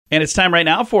And it's time right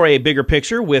now for a bigger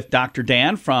picture with Dr.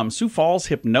 Dan from Sioux Falls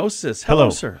Hypnosis. Hello,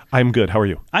 sir. I'm good. How are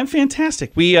you? I'm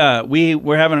fantastic.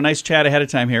 We're having a nice chat ahead of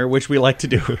time here, which we like to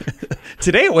do.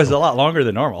 Today it was a lot longer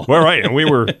than normal. Well, right, and we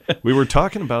were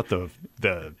talking about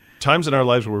the times in our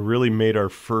lives where we really made our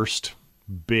first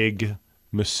big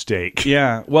mistake.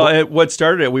 Yeah. Well, what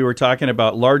started it, we were talking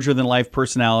about larger than life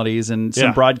personalities and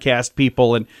some broadcast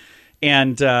people,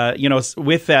 and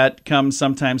with that comes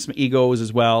sometimes some egos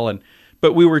as well.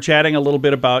 But we were chatting a little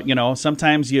bit about,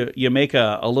 sometimes you make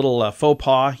a little faux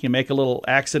pas, you make a little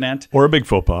accident. Or a big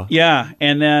faux pas. Yeah.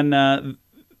 And then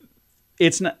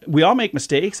it's not, we all make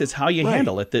mistakes. It's how you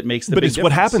handle it that makes the big difference. But it's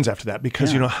what happens after that,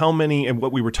 because, how many, and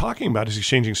what we were talking about is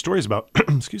exchanging stories about,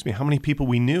 excuse me, how many people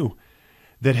we knew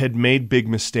that had made big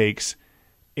mistakes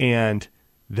and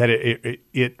that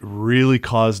it really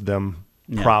caused them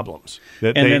problems.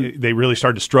 That they really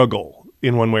started to struggle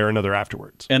in one way or another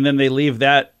afterwards. And then they leave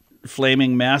that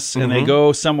flaming mess and they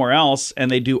go somewhere else and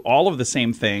they do all of the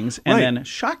same things, and then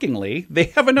shockingly they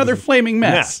have another flaming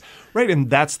mess. Right,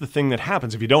 and that's the thing that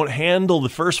happens if you don't handle the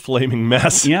first flaming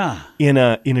mess in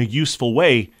a useful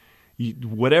way.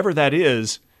 Whatever that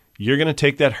is, you're going to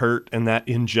take that hurt and that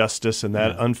injustice and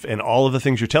that and all of the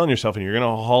things you're telling yourself, and you're going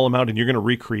to haul them out and you're going to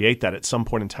recreate that at some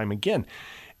point in time again.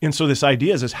 And so this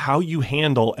idea is how you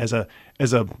handle at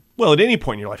any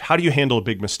point in your life, how do you handle a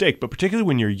big mistake? But particularly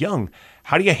when you're young,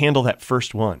 how do you handle that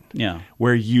first one? Yeah.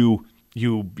 Where you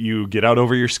get out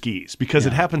over your skis, because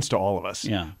it happens to all of us.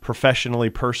 Yeah. Professionally,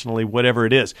 personally, whatever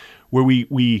it is, where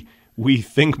we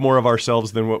think more of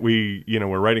ourselves than what we're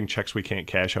writing checks we can't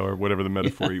cash, or whatever the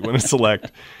metaphor you want to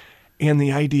select. And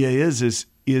the idea is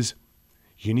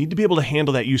you need to be able to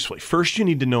handle that usefully. First, you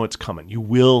need to know it's coming. You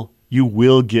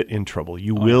will get in trouble.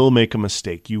 You will make a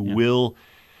mistake. You will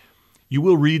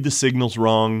read the signals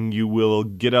wrong. You will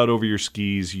get out over your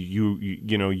skis. Your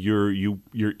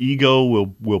ego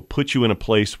will put you in a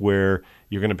place where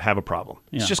you're going to have a problem.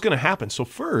 It's just going to happen. So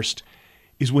first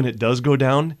is, when it does go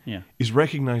down, is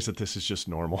recognize that this is just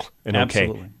normal and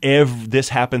okay. This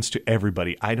happens to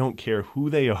everybody. I don't care who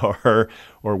they are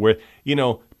or where.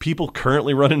 People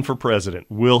currently running for president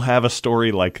will have a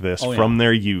story like this from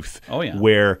their youth,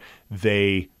 where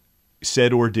they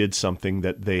said or did something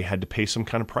that they had to pay some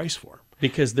kind of price for.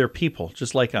 Because they're people,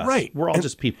 just like us. Right. We're all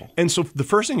just people. And so the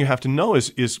first thing you have to know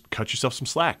is cut yourself some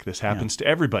slack. This happens to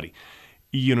everybody.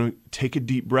 Take a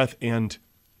deep breath and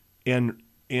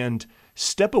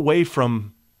step away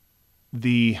from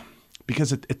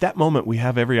because at that moment we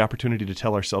have every opportunity to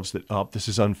tell ourselves that, this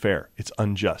is unfair. It's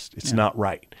unjust. It's not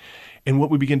right. And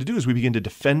what we begin to do is we begin to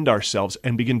defend ourselves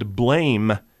and begin to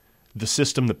blame the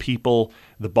system, the people,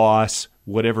 the boss,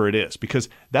 whatever it is, because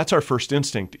that's our first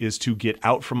instinct, is to get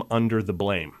out from under the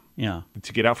blame,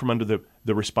 to get out from under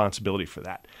the responsibility for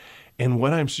that. And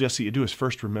what I'm suggesting you do is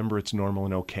first remember it's normal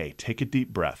and okay. Take a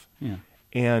deep breath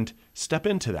and step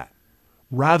into that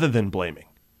rather than blaming.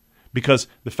 Because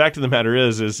the fact of the matter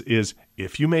is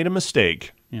if you made a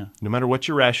mistake, no matter what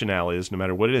your rationale is, no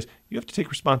matter what it is, you have to take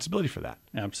responsibility for that.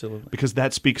 Absolutely. Because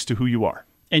that speaks to who you are.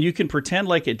 And you can pretend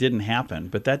like it didn't happen,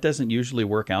 but that doesn't usually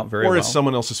work out very well. Or it's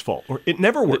someone else's fault. Or it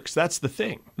never works. That's the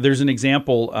thing. There's an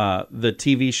example, the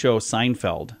TV show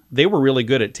Seinfeld. They were really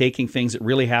good at taking things that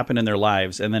really happened in their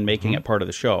lives and then making it part of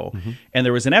the show. And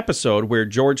there was an episode where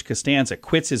George Costanza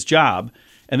quits his job,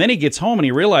 and then he gets home and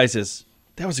he realizes,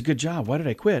 that was a good job. Why did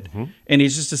I quit? And he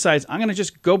just decides, I'm going to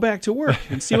just go back to work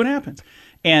and see what happens.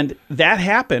 And that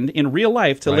happened in real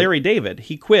life to Larry David.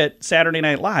 He quit Saturday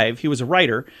Night Live. He was a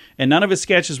writer, and none of his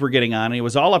sketches were getting on, and he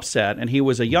was all upset. And he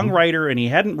was a young writer, and he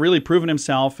hadn't really proven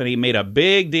himself, and he made a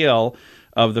big deal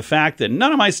of the fact that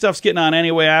none of my stuff's getting on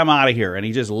anyway. I'm out of here. And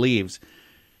he just leaves.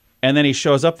 And then he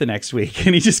shows up the next week,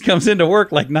 and he just comes into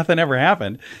work like nothing ever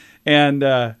happened. And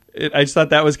I just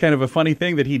thought that was kind of a funny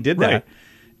thing that he did that.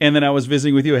 And then I was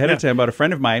visiting with you ahead of time about a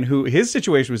friend of mine who his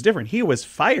situation was different. He was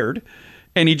fired,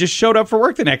 and he just showed up for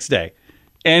work the next day.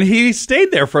 And he stayed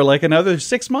there for like another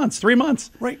 6 months, 3 months.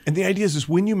 Right. And the idea is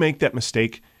when you make that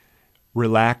mistake,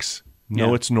 relax,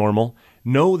 know it's normal.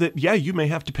 Know that, you may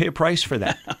have to pay a price for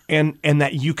that. and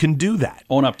that you can do that.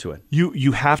 Own up to it.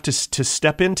 You have to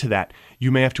step into that.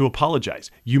 You may have to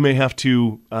apologize. You may have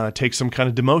to take some kind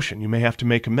of demotion. You may have to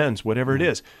make amends, whatever it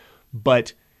is.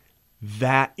 But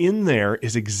that in there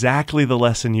is exactly the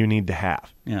lesson you need to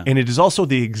have. Yeah. And it is also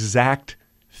the exact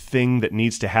thing that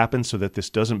needs to happen so that this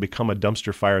doesn't become a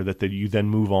dumpster fire that you then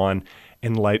move on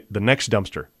and light the next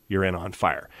dumpster you're in on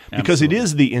fire. Because it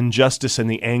is the injustice and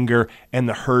the anger and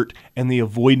the hurt and the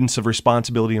avoidance of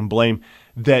responsibility and blame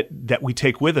that we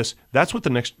take with us. That's what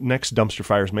the next dumpster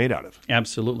fire is made out of.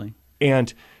 Absolutely.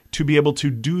 And to be able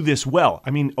to do this well, I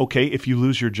mean, okay, if you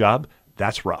lose your job,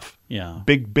 that's rough. Yeah.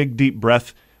 Big deep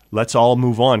breath. Let's all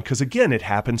move on, because again, it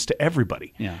happens to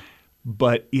everybody. Yeah.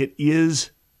 But it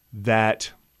is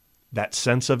that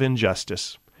sense of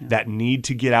injustice, that need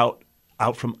to get out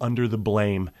from under the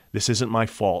blame. This isn't my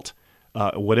fault.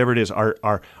 Whatever it is,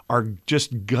 our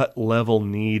just gut level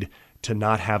need to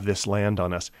not have this land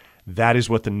on us. That is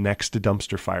what the next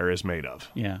dumpster fire is made of.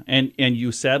 Yeah, and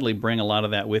you sadly bring a lot of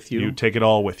that with you. You take it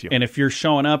all with you. And if you're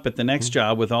showing up at the next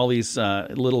job with all these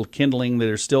little kindling that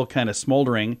are still kind of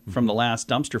smoldering from the last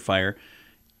dumpster fire,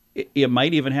 it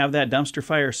might even have that dumpster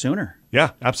fire sooner.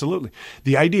 Yeah, absolutely.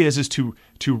 The idea is to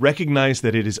recognize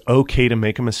that it is okay to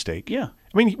make a mistake. Yeah.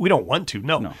 I mean, we don't want to,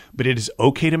 no. But it is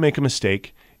okay to make a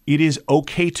mistake. It is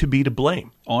okay to be to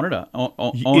blame. Own it up.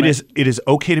 It is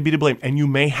okay to be to blame. And you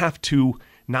may have to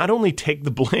not only take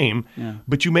the blame,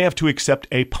 but you may have to accept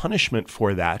a punishment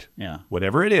for that,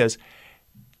 whatever it is,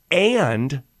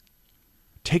 and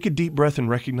take a deep breath and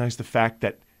recognize the fact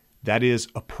that that is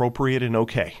appropriate and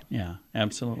okay. Yeah,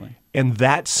 absolutely. And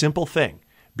that simple thing,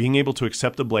 being able to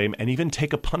accept the blame and even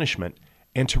take a punishment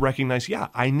and to recognize,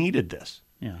 I needed this.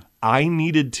 Yeah. I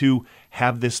needed to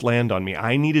have this land on me.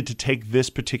 I needed to take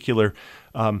this particular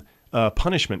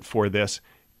punishment for this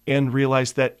and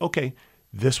realize that, okay,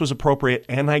 this was appropriate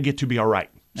and I get to be all right.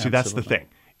 See, that's the thing.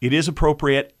 It is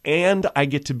appropriate and I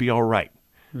get to be all right.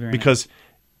 Because,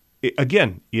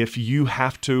 again, if you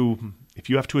have to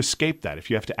escape that, if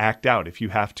you have to act out, if you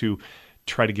have to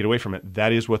try to get away from it,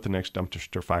 that is what the next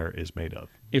dumpster fire is made of.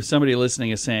 If somebody listening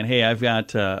is saying, hey, I've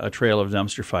got a trail of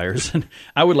dumpster fires, and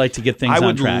I would like to get things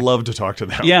on track. I would love to talk to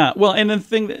them. Yeah, well, and the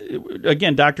thing,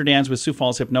 again, Dr. Dan's with Sioux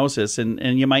Falls Hypnosis,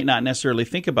 and you might not necessarily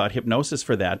think about hypnosis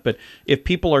for that, but if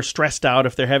people are stressed out,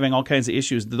 if they're having all kinds of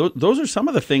issues, those are some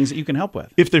of the things that you can help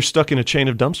with. If they're stuck in a chain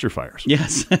of dumpster fires.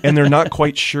 Yes. And they're not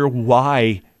quite sure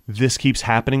why this keeps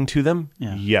happening to them,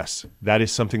 yeah. Yes, that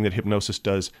is something that hypnosis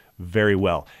does very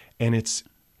well. And it's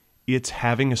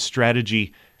having a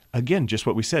strategy, again, just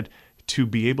what we said, to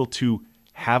be able to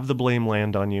have the blame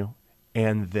land on you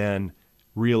and then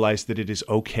realize that it is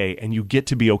okay and you get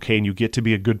to be okay and you get to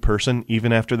be a good person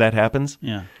even after that happens.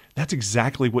 Yeah. That's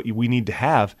exactly what we need to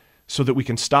have so that we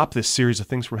can stop this series of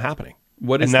things from happening.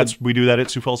 We do that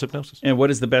at Sioux Falls Hypnosis. And what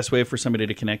is the best way for somebody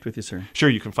to connect with you, sir? Sure,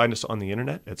 you can find us on the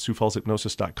internet at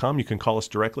SiouxFallsHypnosis.com. You can call us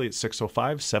directly at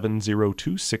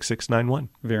 605-702-6691.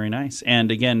 Very nice.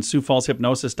 And again,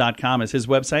 SiouxFallsHypnosis.com is his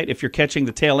website. If you're catching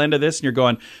the tail end of this and you're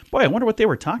going, boy, I wonder what they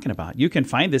were talking about, you can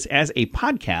find this as a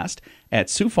podcast at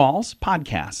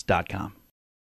SiouxFallsPodcast.com.